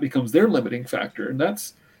 but that becomes their limiting factor, and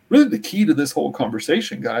that's really the key to this whole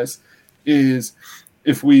conversation, guys. Is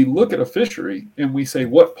if we look at a fishery and we say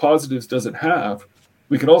what positives does it have,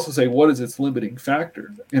 we can also say what is its limiting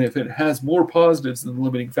factor, and if it has more positives than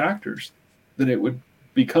limiting factors, then it would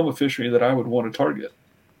become a fishery that I would want to target.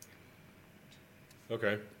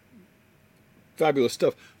 Okay. Fabulous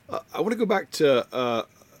stuff. I want to go back to a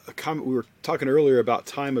comment we were talking earlier about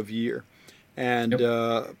time of year. And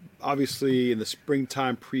obviously in the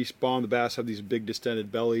springtime pre-spawn, the bass have these big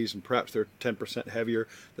distended bellies, and perhaps they're 10% heavier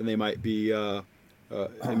than they might be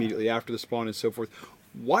immediately after the spawn and so forth.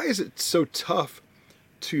 Why is it so tough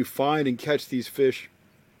to find and catch these fish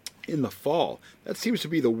in the fall? That seems to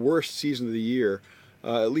be the worst season of the year,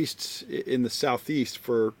 at least in the southeast,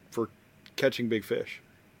 for catching big fish.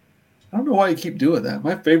 I don't know why you keep doing that.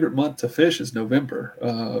 My favorite month to fish is November.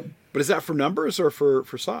 But is that for numbers or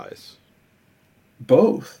for size?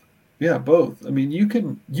 Both. Yeah, both. I mean, you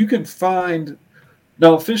can find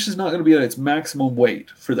now a fish is not going to be at its maximum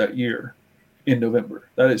weight for that year in November.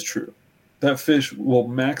 That is true. That fish will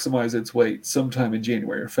maximize its weight sometime in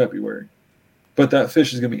January or February. But that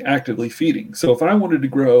fish is going to be actively feeding. So if I wanted to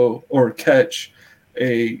grow or catch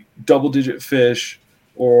a double-digit fish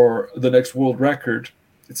or the next world record,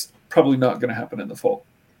 it's probably not going to happen in the fall.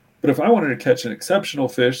 But if I wanted to catch an exceptional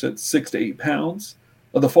fish that's 6 to 8 pounds,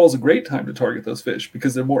 the fall is a great time to target those fish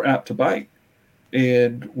because they're more apt to bite.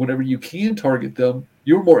 And whenever you can target them,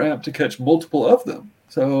 you're more apt to catch multiple of them.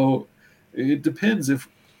 So it depends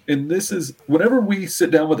whenever we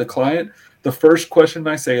sit down with a client, the first question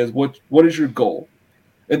I say is, what is your goal?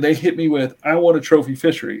 And they hit me with, I want a trophy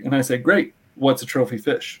fishery. And I say, great, what's a trophy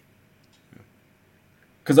fish?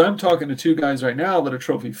 Because I'm talking to two guys right now that a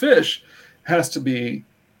trophy fish has to be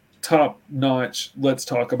top notch. Let's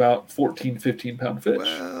talk about 14, 15 pound fish.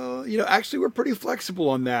 Well, actually we're pretty flexible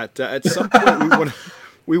on that. At some point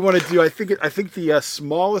we want to do, I think the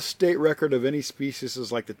smallest state record of any species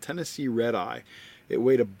is like the Tennessee red eye. It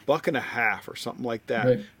weighed 1.5 bucks or something like that.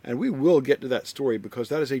 Right. And we will get to that story because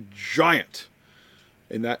that is a giant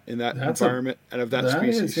in that environment and of that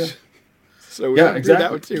species. Is, yeah. So we exactly. do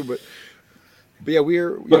that one too, but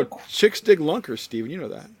yeah, chicks dig lunkers, Steven. You know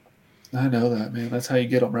that. I know that, man. That's how you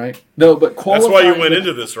get them, right? No, but that's why you went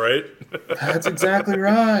into this, right? That's exactly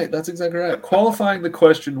right. Qualifying the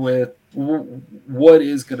question with what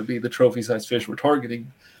is going to be the trophy-sized fish we're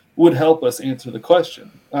targeting would help us answer the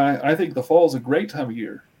question. I think the fall is a great time of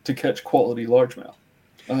year to catch quality largemouth.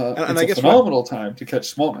 It's a phenomenal time to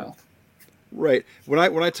catch smallmouth. Right. When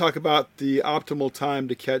I talk about the optimal time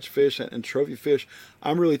to catch fish and trophy fish,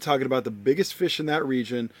 I'm really talking about the biggest fish in that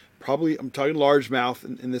region. Probably, I'm talking largemouth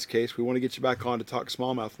in this case. We want to get you back on to talk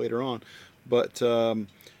smallmouth later on. But so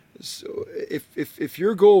if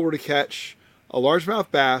your goal were to catch a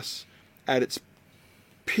largemouth bass at its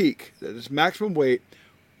peak, at its maximum weight,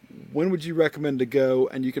 when would you recommend to go?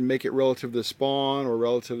 And you can make it relative to the spawn or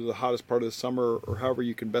relative to the hottest part of the summer, or however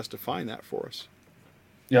you can best define that for us.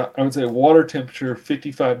 Yeah, I would say water temperature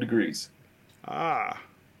 55 degrees.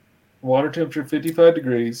 Water temperature 55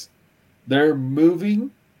 degrees. They're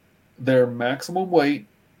moving their maximum weight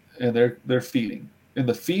and they're feeding. And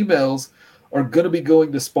the females are going to be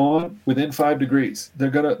going to spawn within 5 degrees.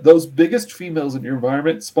 Those biggest females in your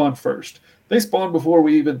environment spawn first. They spawn before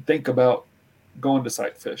we even think about going to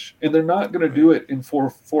sight fish. And they're not going to do it in 4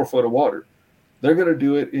 foot of water. They're going to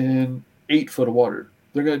do it in 8 foot of water.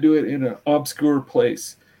 They're going to do it in an obscure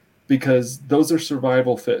place because those are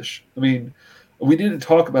survival fish. I mean, we didn't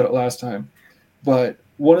talk about it last time, but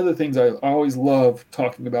one of the things I always love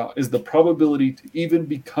talking about is the probability to even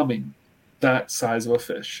becoming that size of a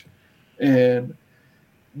fish. And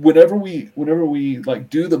whenever we like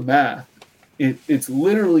do the math, it's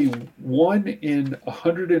literally 1 in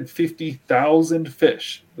 150,000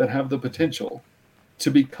 fish that have the potential to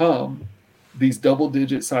become these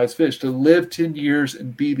double-digit size fish, to live 10 years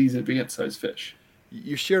and be these advanced size fish.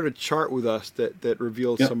 You shared a chart with us that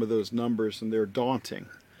revealed some of those numbers, and they're daunting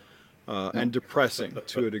and depressing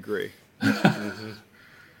to a degree. Mm-hmm.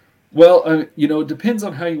 Well, it depends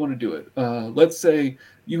on how you want to do it. Let's say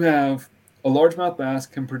you have a largemouth bass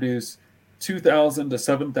can produce 2,000 to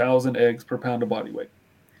 7,000 eggs per pound of body weight.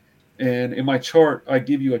 And in my chart, I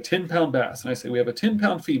give you a 10-pound bass, and I say we have a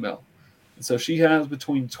 10-pound female. So she has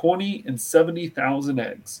between 20 and 70,000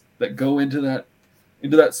 eggs that go into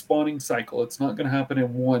that spawning cycle. It's not going to happen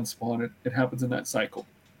in one spawn. It happens in that cycle.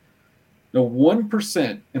 Now,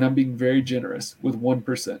 1%, and I'm being very generous with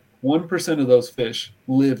 1%, 1% of those fish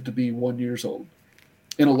live to be 1 year old.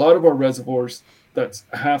 In a lot of our reservoirs, that's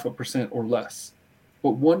 0.5% or less.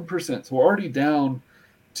 But 1%, so we're already down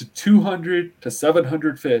to 200 to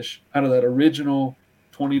 700 fish out of that original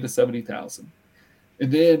 20 to 70,000.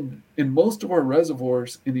 And then in most of our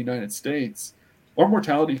reservoirs in the United States, our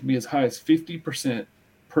mortality can be as high as 50%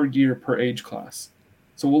 per year per age class.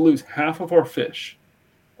 So we'll lose half of our fish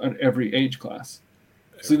on every age class.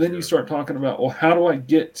 So then you start talking about, well, how do I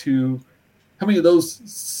get to, how many of those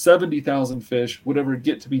 70,000 fish would ever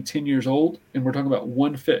get to be 10 years old? And we're talking about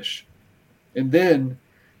one fish. And then,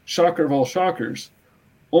 shocker of all shockers,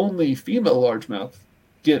 only female largemouth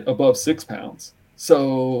get above 6 pounds.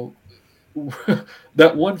 So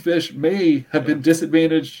that one fish may have been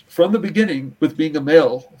disadvantaged from the beginning with being a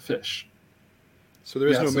male fish. So there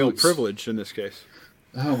is no male privilege in this case.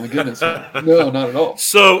 Oh my goodness. No, not at all.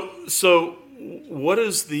 So what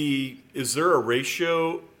is there a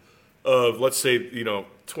ratio of, let's say,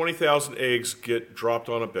 20,000 eggs get dropped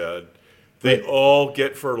on a bed. They all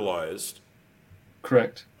get fertilized.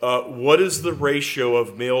 Correct. What is the ratio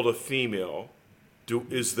of male to female?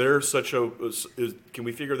 Is there such a, can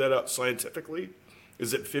we figure that out scientifically?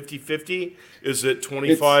 Is it 50-50? Is it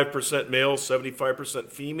 25% male, 75%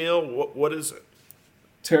 female? What is it?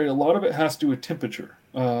 Terry, a lot of it has to do with temperature.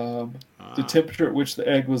 The temperature at which the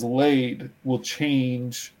egg was laid will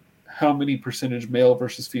change how many percentage male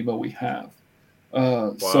versus female we have.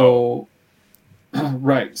 Wow. So,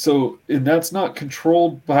 right. So, and that's not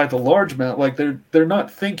controlled by the largemouth. Like they're not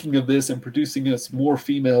thinking of this and producing us more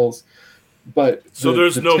females. But so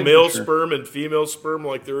there's no male sperm and female sperm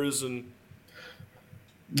like there is in.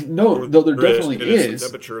 No, though there definitely is.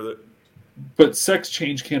 Temperature that. But sex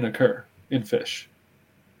change can occur in fish.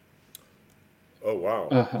 Oh wow!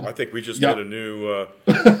 Uh-huh. I think we just got a new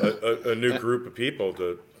a new group of people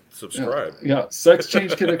to subscribe. Yeah, sex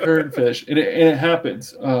change can occur in fish, and it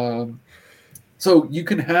happens. So you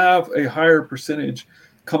can have a higher percentage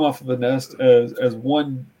come off of the nest as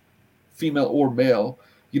one female or male.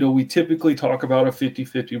 We typically talk about a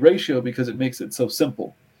 50-50 ratio because it makes it so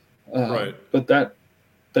simple. Right. But that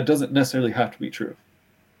doesn't necessarily have to be true.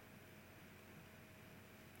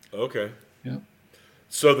 Okay. Yeah.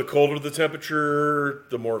 So the colder the temperature,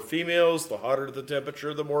 the more females. The hotter the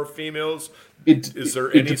temperature, the more females. Is there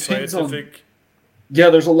any scientific? Yeah,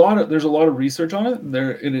 there's a lot of research on it,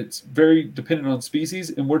 and it's very dependent on species.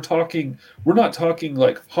 And we're not talking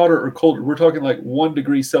like hotter or colder. We're talking like 1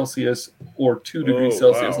 degree Celsius or 2 degrees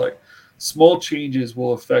Celsius. Wow. Like small changes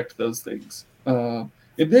will affect those things. And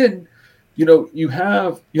then, you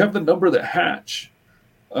have the number that hatch.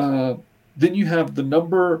 Then you have the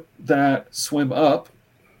number that swim up,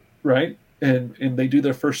 right? And they do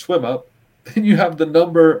their first swim up. Then you have the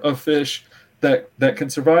number of fish that can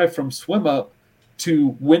survive from swim up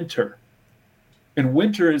to winter. And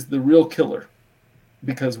winter is the real killer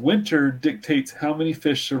because winter dictates how many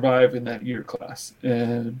fish survive in that year class.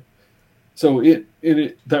 And so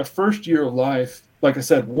that first year of life, like I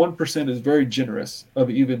said, 1% is very generous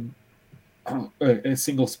of even a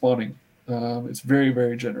single spawning. It's very,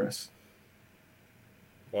 very generous.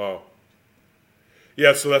 Wow.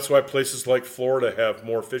 Yeah, so that's why places like Florida have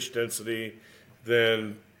more fish density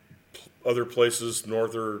than other places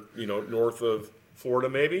north of Florida,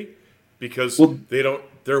 maybe, because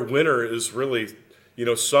their winter is really,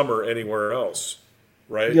 summer anywhere else,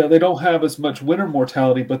 right? Yeah, they don't have as much winter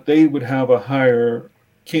mortality, but they would have a higher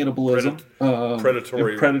cannibalism,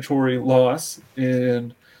 predatory loss,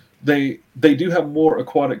 and they do have more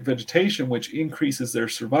aquatic vegetation, which increases their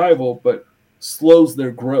survival, but slows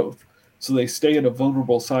their growth. So they stay at a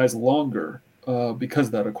vulnerable size longer because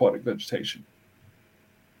of that aquatic vegetation.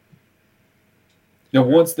 Now,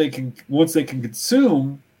 once they can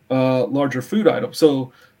consume larger food items,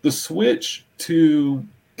 so the switch to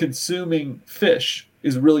consuming fish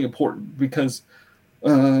is really important because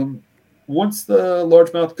once the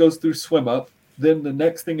largemouth goes through swim up, then the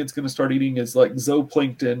next thing it's going to start eating is like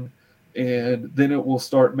zooplankton, and then it will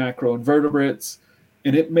start macroinvertebrates,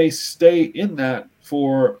 and it may stay in that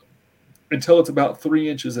until it's about 3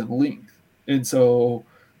 inches in length. And so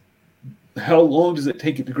how long does it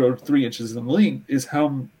take it to grow 3 inches in length is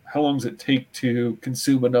how long does it take to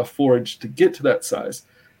consume enough forage to get to that size.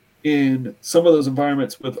 In some of those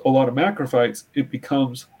environments with a lot of macrophytes, it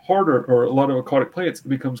becomes harder, or a lot of aquatic plants, it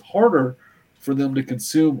becomes harder for them to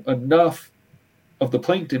consume enough of the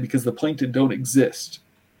plankton because the plankton don't exist.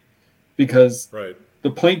 Because The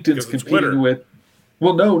plankton's Because it's competing winter. with.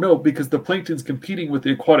 Well, no, because the plankton's competing with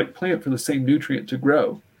the aquatic plant for the same nutrient to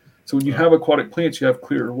grow. So when you have aquatic plants, you have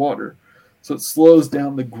clearer water. So it slows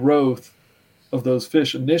down the growth of those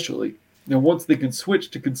fish initially. Now, once they can switch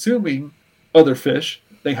to consuming other fish,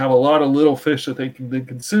 they have a lot of little fish that they can then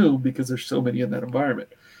consume because there's so many in that environment.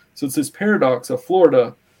 So it's this paradox of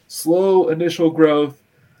Florida: slow initial growth,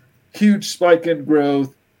 huge spike in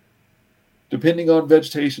growth, depending on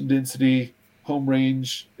vegetation density, home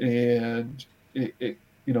range, and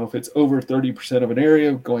if it's over 30% of an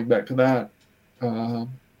area, going back to that,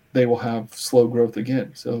 they will have slow growth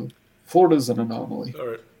again. So Florida's an anomaly. All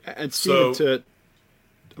right. And Stephen,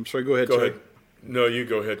 I'm sorry, go ahead. Go Terry. ahead. No, you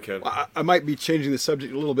go ahead, Ken. I might be changing the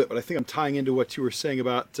subject a little bit, but I think I'm tying into what you were saying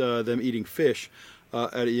about them eating fish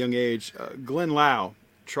at a young age. Glenn Lau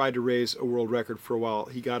tried to raise a world record for a while.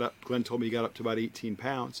 Glenn told me he got up to about 18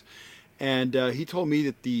 pounds. And he told me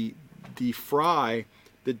that the fry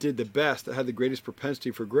that did the best, that had the greatest propensity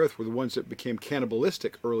for growth, were the ones that became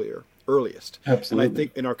cannibalistic earliest. Absolutely. And I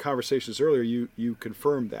think in our conversations earlier, you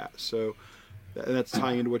confirmed that. So that's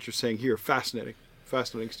tying into what you're saying here. Fascinating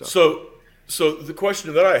stuff. So the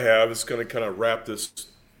question that I have is going to kind of wrap this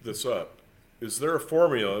up. Is there a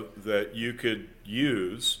formula that you could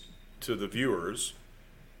use to the viewers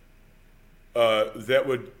that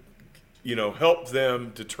would, help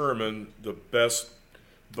them determine the best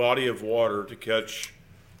body of water to catch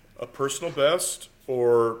a personal best,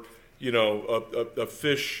 or a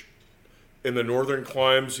fish in the northern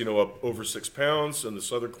climes, up over 6 pounds, and the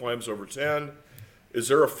southern climes over 10? Is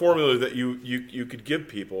there a formula that you could give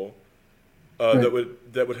people Right.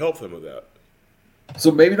 that would help them with that?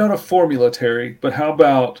 So maybe not a formula, Terry, but how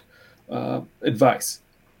about advice?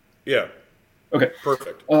 Yeah. Okay.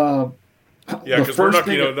 Perfect. Yeah, Yeah, because we're not,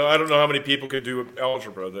 I don't know how many people could do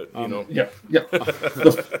algebra that, Yeah.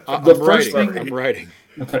 I'm writing.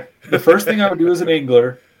 Okay. The first thing I would do as an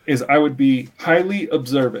angler is I would be highly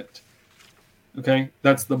observant. Okay?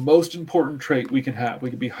 That's the most important trait we can have. We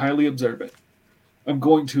can be highly observant. I'm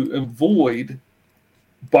going to avoid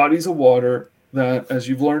bodies of water that, as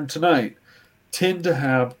you've learned tonight, tend to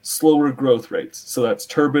have slower growth rates. So that's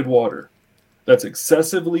turbid water. That's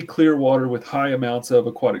excessively clear water with high amounts of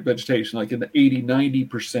aquatic vegetation, like in the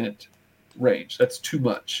 80-90% range. That's too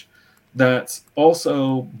much. That's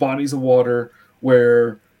also bodies of water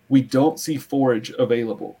where we don't see forage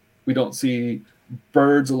available. We don't see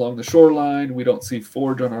birds along the shoreline. We don't see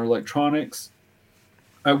forage on our electronics.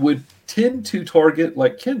 I would tend to target,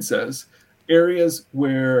 like Ken says, areas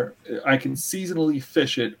where I can seasonally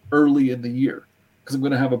fish it early in the year, because I'm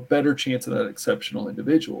going to have a better chance of that exceptional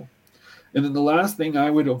individual. And then the last thing I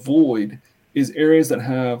would avoid is areas that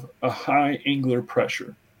have a high angler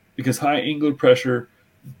pressure, because high angler pressure,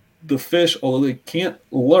 the fish, although they can't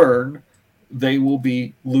learn, they will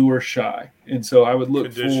be lure shy. And so I would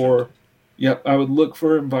look for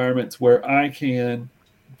environments where I can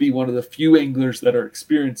be one of the few anglers that are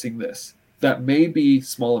experiencing this. That may be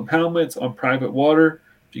small impoundments on private water,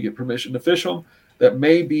 if you get permission to fish them. That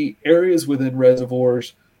may be areas within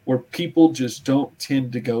reservoirs where people just don't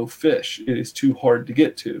tend to go fish. It is too hard to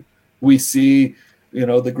get to. We see,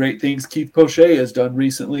 the great things Keith Poche has done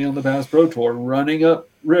recently on the Bass Pro Tour, running up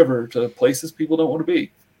river to places people don't want to be.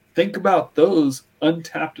 Think about those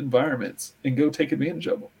untapped environments and go take advantage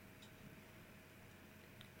of them.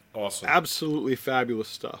 Awesome. Absolutely fabulous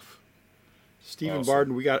stuff. Stephen Awesome.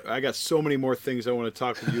 Barden, I got so many more things I want to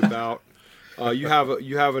talk with you about. You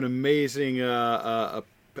have an amazing,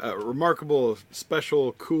 remarkable,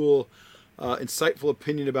 special, cool, insightful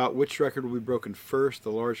opinion about which record will be broken first,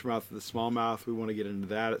 the largemouth or the smallmouth. We want to get into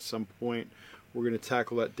that at some point. We're going to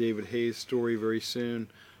tackle that David Hayes story very soon.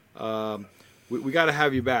 We got to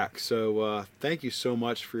have you back. So thank you so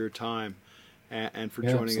much for your time and for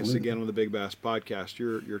joining us again on the Big Bass Podcast.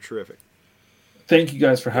 You're terrific. Thank you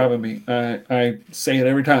guys for having me. I say it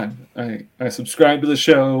every time. I subscribe to the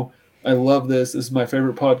show. I love this. This is my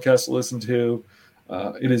favorite podcast to listen to.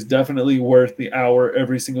 It is definitely worth the hour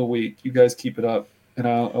every single week. You guys keep it up, and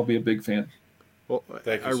I'll be a big fan. Well,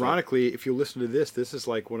 Thank you, ironically, if you listen to this is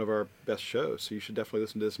like one of our best shows, so you should definitely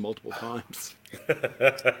listen to this multiple times.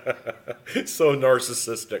 So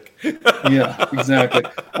narcissistic. Yeah, exactly.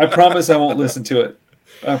 I promise I won't listen to it.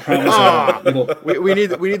 I promise. We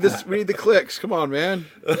need the clicks. Come on, man.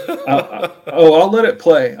 I'll let it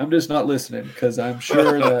play. I'm just not listening because I'm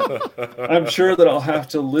sure that I'll have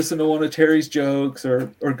to listen to one of Terry's jokes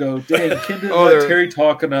or go, dang, Ken didn't let Terry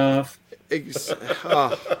talk enough.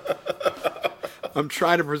 I'm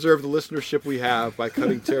trying to preserve the listenership we have by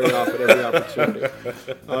cutting Terry off at every opportunity.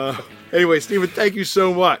 Anyway, Stephen, thank you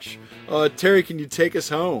so much. Terry, can you take us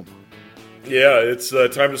home? Yeah, it's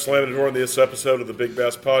time to slam the door on this episode of the Big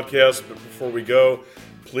Bass Podcast. But before we go,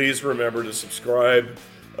 please remember to subscribe,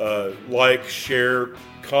 like, share,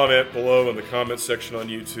 comment below in the comment section on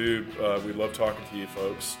YouTube. We love talking to you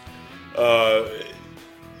folks.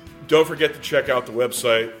 Don't forget to check out the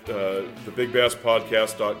website,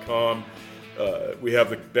 thebigBassPodcast.com. We have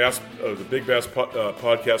the Big Bass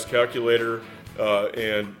Podcast Calculator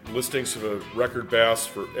and listings of a record bass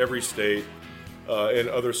for every state and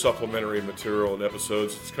other supplementary material and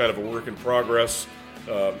episodes. It's kind of a work in progress,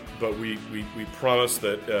 but we promise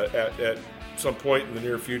that at some point in the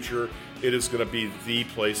near future, it is going to be the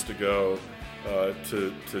place to go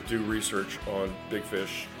to do research on big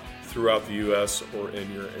fish throughout the U.S. or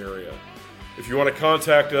in your area. If you want to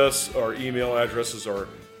contact us, our email addresses are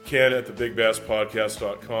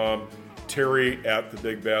ken@thebigbasspodcast.com,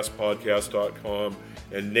 terry@thebigbasspodcast.com,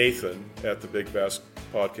 and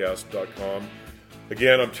nathan@thebigbasspodcast.com.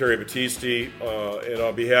 Again, I'm Terry Battisti, and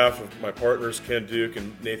on behalf of my partners Ken Duke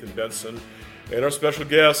and Nathan Benson, and our special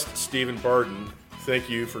guest Stephen Barden, thank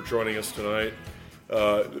you for joining us tonight.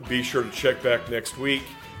 Be sure to check back next week.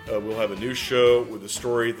 We'll have a new show with a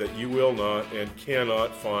story that you will not and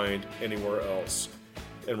cannot find anywhere else.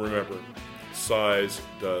 And remember, size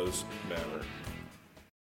does matter.